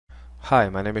Hi,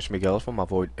 my name is Miguel from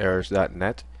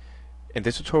AvoidErrors.net. In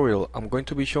this tutorial, I'm going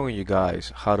to be showing you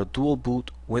guys how to dual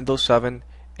boot Windows 7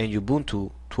 and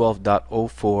Ubuntu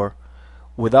 12.04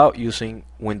 without using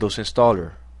Windows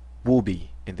Installer, WUBI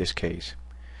in this case.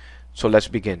 So let's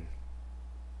begin.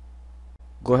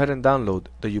 Go ahead and download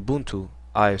the Ubuntu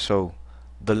ISO.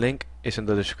 The link is in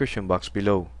the description box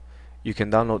below. You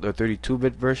can download the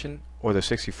 32-bit version or the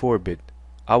 64-bit.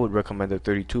 I would recommend the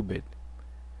 32-bit.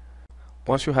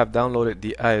 Once you have downloaded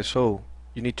the ISO,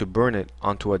 you need to burn it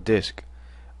onto a disk.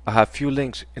 I have few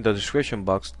links in the description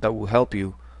box that will help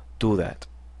you do that.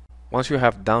 Once you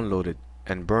have downloaded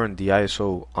and burned the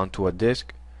ISO onto a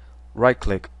disk,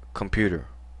 right-click Computer.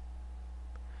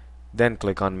 Then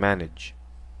click on Manage.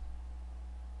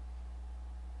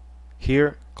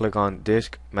 Here, click on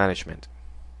Disk Management.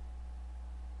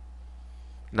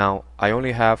 Now, I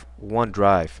only have one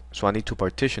drive, so I need to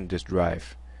partition this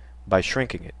drive by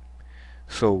shrinking it.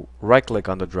 So right-click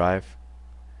on the drive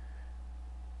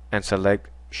and select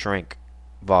Shrink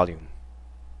Volume.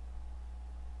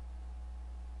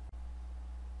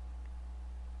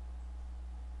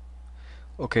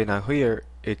 Okay, now here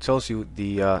it tells you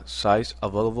the size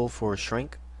available for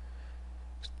shrink,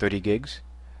 30 gigs,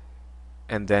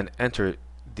 and then enter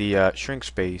the shrink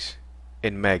space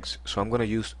in megs. So I'm going to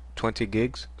use 20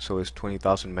 gigs, so it's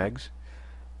 20,000 megs,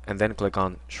 and then click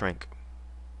on Shrink.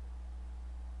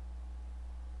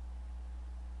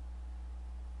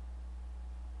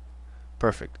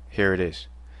 Perfect, here it is.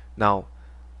 Now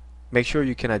make sure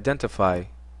you can identify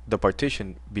the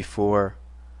partition before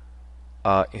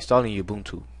installing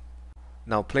Ubuntu.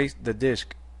 Now place the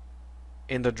disk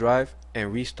in the drive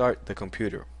and restart the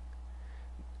computer.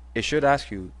 It should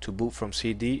ask you to boot from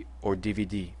CD or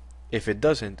DVD. If it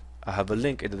doesn't, I have a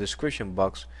link in the description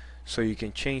box so you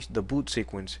can change the boot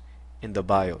sequence in the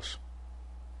BIOS.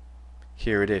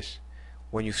 Here it is.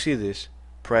 When you see this,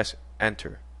 press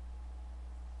Enter.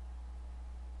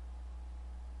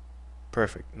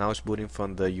 Perfect. Now it's booting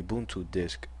from the Ubuntu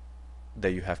disk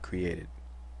that you have created.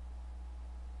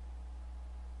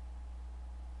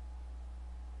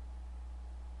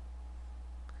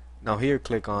 Now here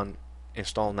click on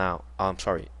Install Now.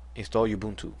 Install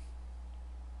Ubuntu.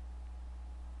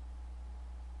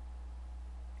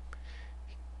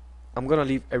 I'm gonna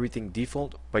leave everything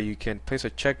default, but you can place a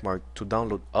check mark to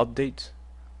download updates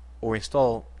or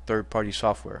install third-party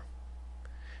software.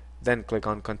 Then click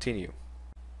on Continue.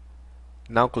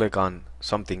 Now click on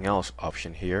Something Else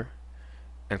option here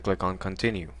and click on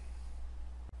Continue.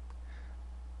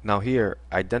 Now here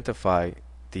identify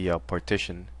the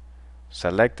partition,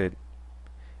 select it,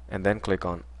 and then click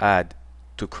on Add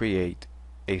to create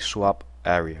a swap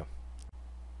area.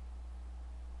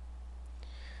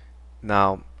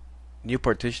 Now new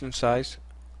partition size,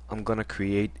 I'm gonna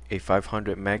create a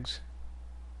 500 megs.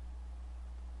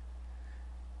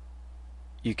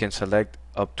 You can select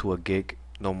up to a gig.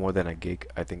 No more than a gig,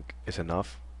 I think, is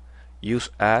enough. Use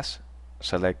As,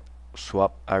 select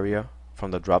Swap Area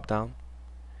from the drop down,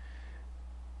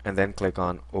 and then click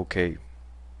on OK.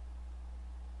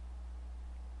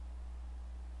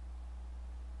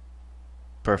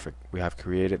 Perfect, we have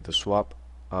created the swap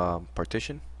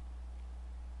partition.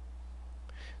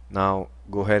 Now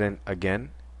go ahead and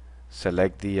again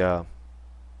select the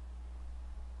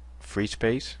free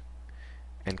space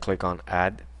and click on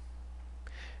Add.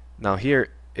 Now here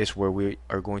is where we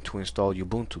are going to install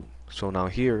Ubuntu. So now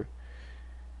here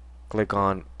click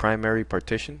on Primary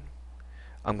Partition.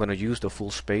 I'm going to use the full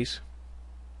space,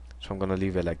 so I'm going to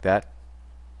leave it like that.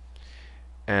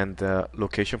 And the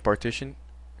Location Partition,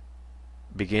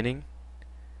 Beginning,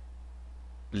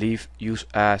 use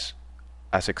as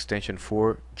extension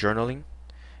for journaling,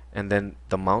 and then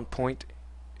the mount point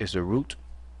is the root,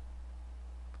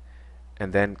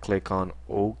 and then click on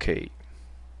OK.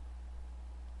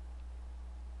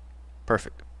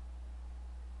 Perfect.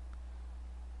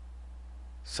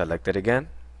 Select it again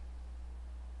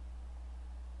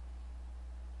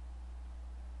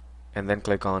and then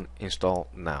click on Install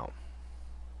Now.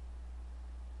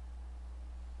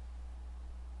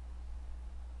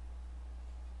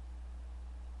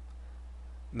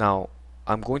 Now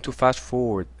I'm going to fast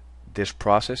forward this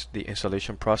process, the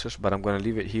installation process, but I'm going to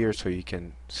leave it here so you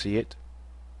can see it.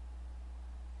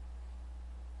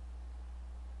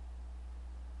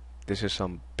 This is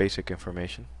some basic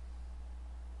information.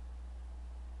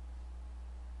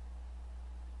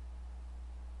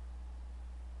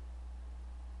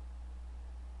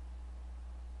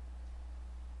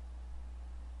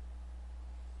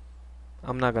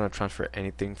 I'm not going to transfer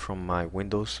anything from my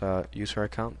Windows user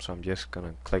account, so I'm just going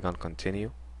to click on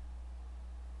Continue.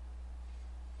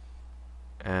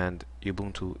 And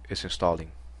Ubuntu is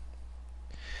installing.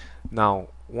 Now,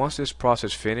 once this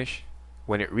process finished,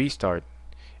 when it restarts,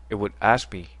 it would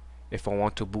ask me if I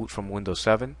want to boot from Windows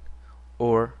 7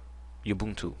 or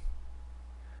Ubuntu.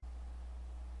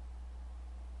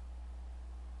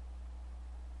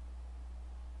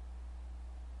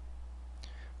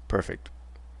 Perfect.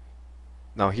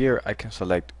 Now here I can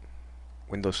select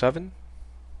Windows 7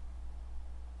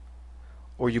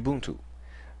 or Ubuntu.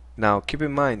 Now keep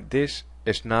in mind, this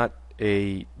is not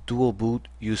a dual boot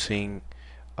using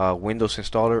Windows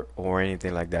installer or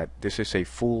anything like that. This is a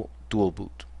full dual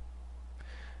boot.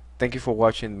 Thank you for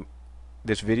watching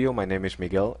this video. My name is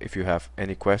Miguel. If you have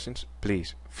any questions,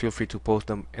 please feel free to post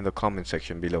them in the comment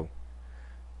section below.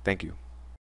 Thank you.